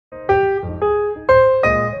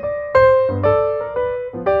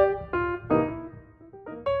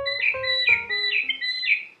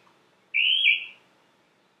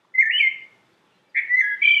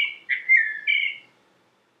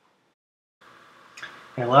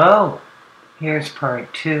Hello, here's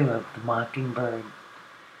part 2 of the Mockingbird,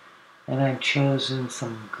 and I've chosen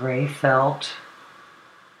some gray felt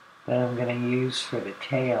that I'm going to use for the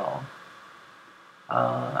tail.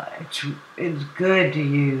 It's good to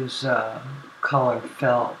use colored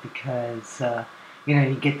felt because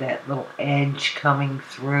you get that little edge coming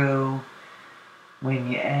through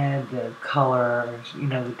when you add the colors,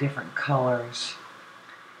 the different colors.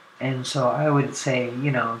 And so I would say,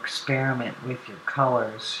 experiment with your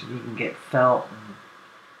colors. You can get felt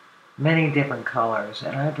in many different colors,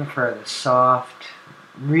 and I prefer the soft,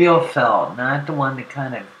 real felt, not the one that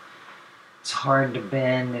kind of it's hard to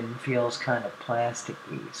bend and feels kind of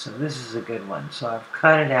plasticky. So this is a good one. So I've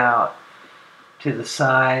cut it out to the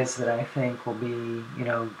size that I think will be,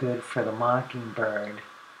 good for the Mockingbird.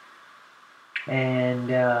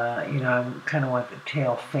 And, I kind of want the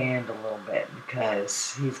tail fanned a little bit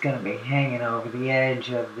because he's going to be hanging over the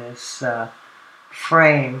edge of this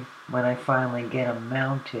frame when I finally get him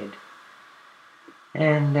mounted.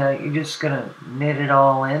 And you're just going to knit it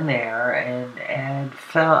all in there and add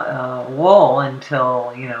wool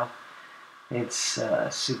until, it's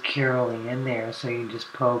securely in there. So you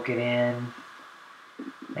just poke it in,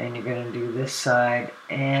 and you're going to do this side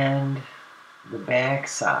and the back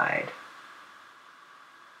side.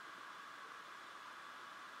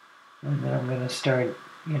 And then I'm going to start,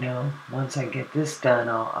 once I get this done,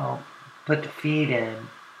 I'll put the feet in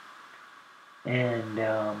and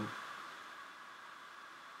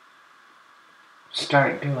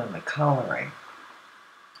start doing the coloring.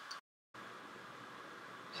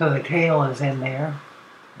 So the tail is in there,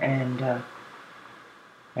 and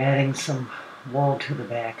adding some wool to the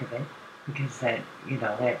back of it, because that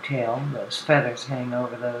tail, those feathers hang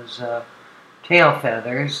over those tail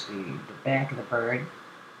feathers, the back of the bird.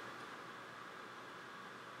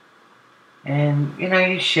 And,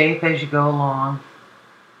 you shape as you go along.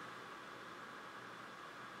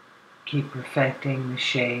 Keep perfecting the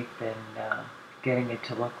shape and getting it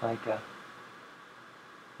to look like a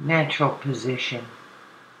natural position.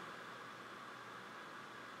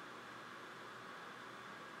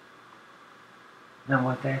 I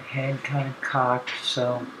want that head kind of cocked,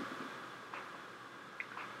 so,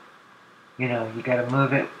 you got to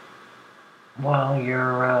move it while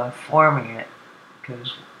you're forming it,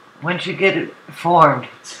 because once you get it formed,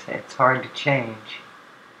 it's hard to change.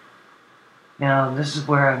 Now, this is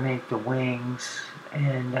where I make the wings,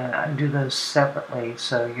 and I do those separately,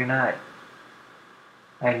 so you're not...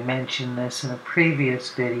 I mentioned this in a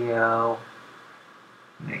previous video.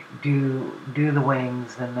 Do the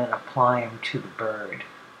wings and then apply them to the bird.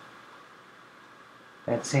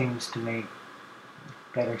 That seems to make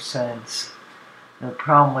better sense. The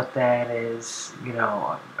problem with that is,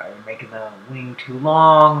 are you making the wing too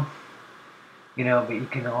long? But you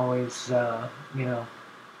can always,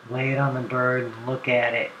 lay it on the bird and look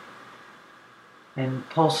at it and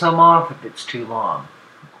pull some off if it's too long,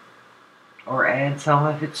 or add some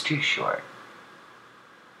if it's too short.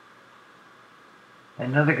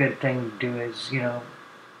 Another good thing to do is,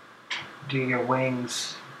 do your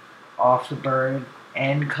wings off the bird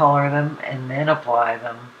and color them and then apply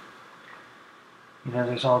them.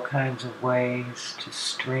 There's all kinds of ways to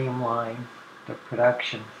streamline the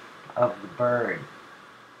production of the bird.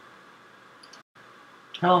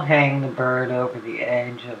 I'll hang the bird over the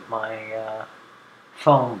edge of my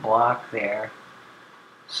foam block there,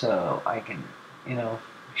 so I can,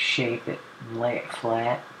 shape it and lay it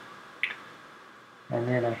flat. And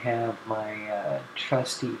then I have my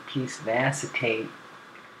trusty piece of acetate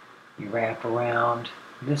you wrap around.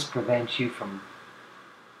 This prevents you from,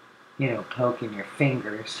 poking your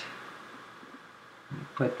fingers. You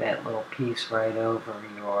put that little piece right over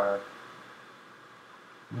your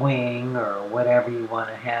wing or whatever you want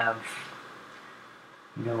to have,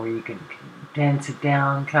 where you can condense it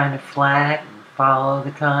down kind of flat and follow the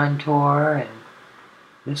contour, and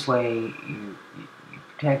this way you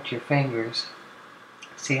protect your fingers.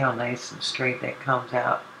 See how nice and straight that comes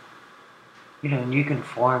out? And you can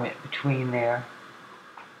form it between there.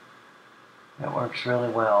 That works really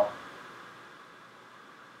well.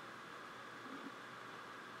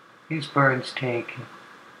 These birds take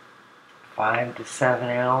 5 to 7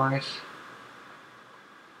 hours.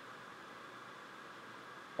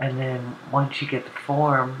 And then once you get the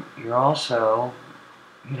form, you're also,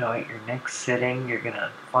 at your next sitting, you're going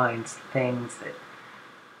to find things that,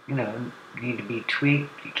 need to be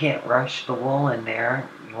tweaked. You can't rush the wool in there.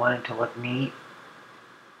 You want it to look neat.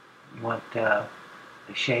 You want the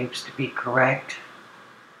shapes to be correct.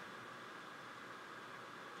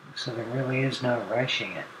 So there really is no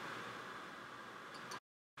rushing it.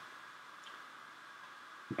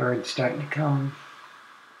 The bird's starting to come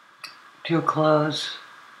to a close.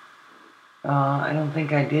 I don't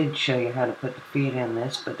think I did show you how to put the feet in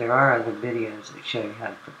this, but there are other videos that show you how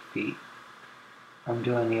to put the feet. I'm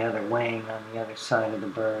doing the other wing on the other side of the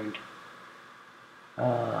bird.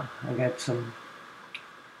 I got a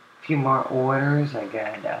few more orders. I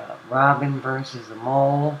got Robin versus the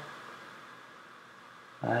Mole.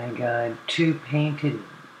 I got 2 painted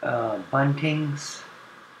buntings,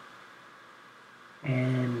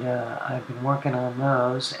 and I've been working on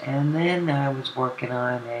those. And then I was working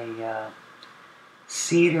on a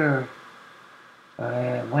cedar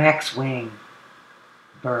waxwing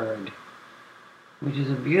bird, which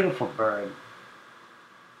is a beautiful bird.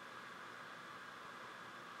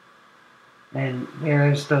 And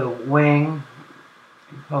there's the wing,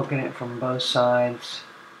 poking it from both sides.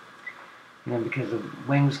 You know, because the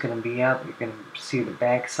wing's going to be up, you're going to see the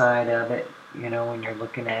back side of it, you know, when you're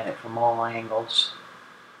looking at it from all angles.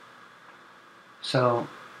 So,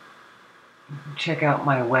 check out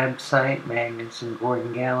my website,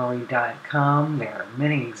 magnusandgordongallery.com. There are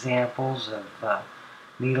many examples of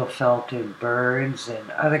needle-felted birds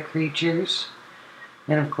and other creatures.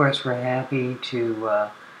 And of course, we're happy to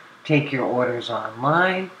take your orders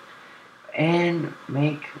online and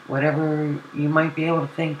make whatever you might be able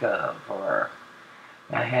to think of. Or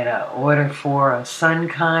I had an order for a sun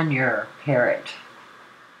conure parrot,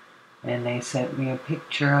 and they sent me a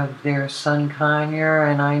picture of their sun conure,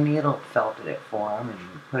 and I needle felted it for them and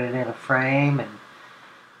put it in a frame, and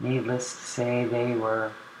needless to say, they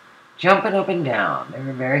were jumping up and down. They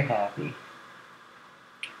were very happy.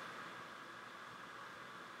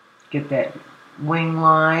 Get that wing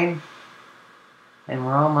line, and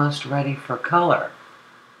we're almost ready for color.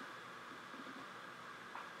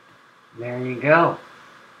 There you go.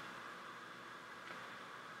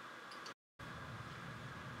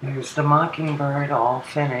 There's the Mockingbird all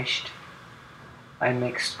finished. I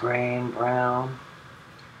mixed gray and brown.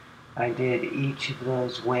 I did each of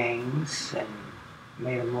those wings and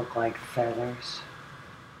made them look like feathers.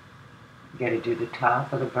 You gotta do the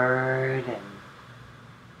top of the bird, and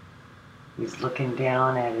he's looking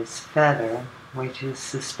down at his feather, which is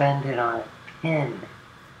suspended on a pin.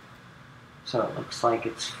 So it looks like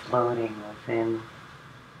it's floating within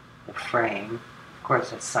the frame. Of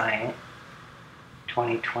course, I sign it.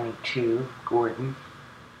 2022, Gordon.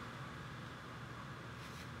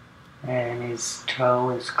 And his toe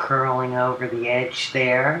is curling over the edge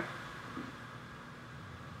there.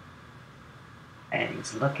 And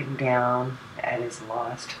he's looking down at his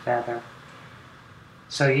lost feather.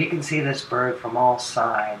 So you can see this bird from all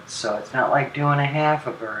sides. So it's not like doing a half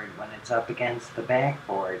a bird when it's up against the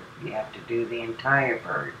backboard. You have to do the entire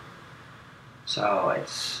bird. So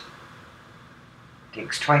it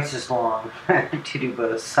takes twice as long to do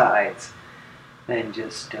both sides than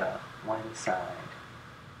just one side.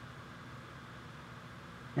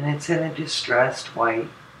 And it's in a distressed white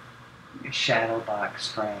shadow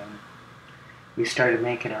box frame. We started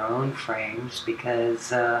making our own frames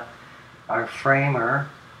because our framer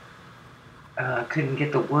couldn't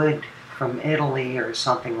get the wood from Italy or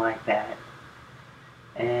something like that.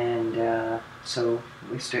 And so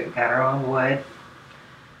we got our own wood,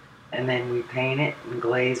 and then we paint it and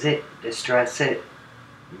glaze it, distress it,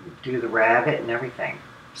 do the rabbit and everything.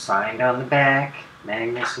 Signed on the back,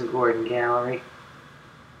 Magnus and Gordon Gallery.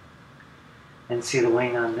 And see the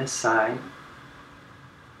wing on this side.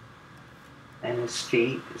 And his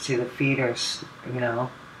feet. See, the feet are, you know,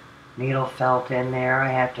 needle felt in there.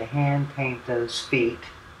 I have to hand paint those feet.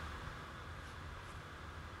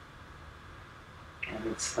 And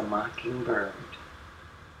it's the Mockingbird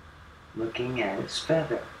looking at his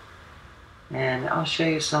feather. And I'll show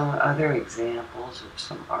you some other examples of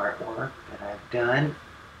some artwork that I've done.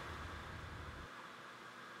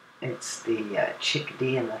 It's the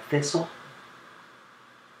chickadee and the thistle.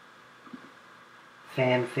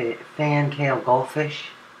 Fantail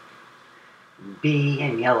goldfish, bee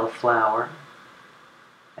and yellow flower,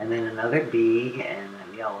 and then another bee and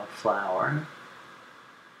a yellow flower.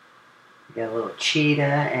 You got a little cheetah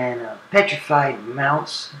and a petrified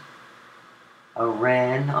mouse, a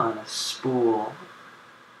wren on a spool,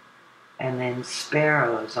 and then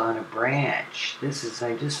sparrows on a branch.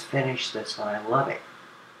 I just finished this one. I love it.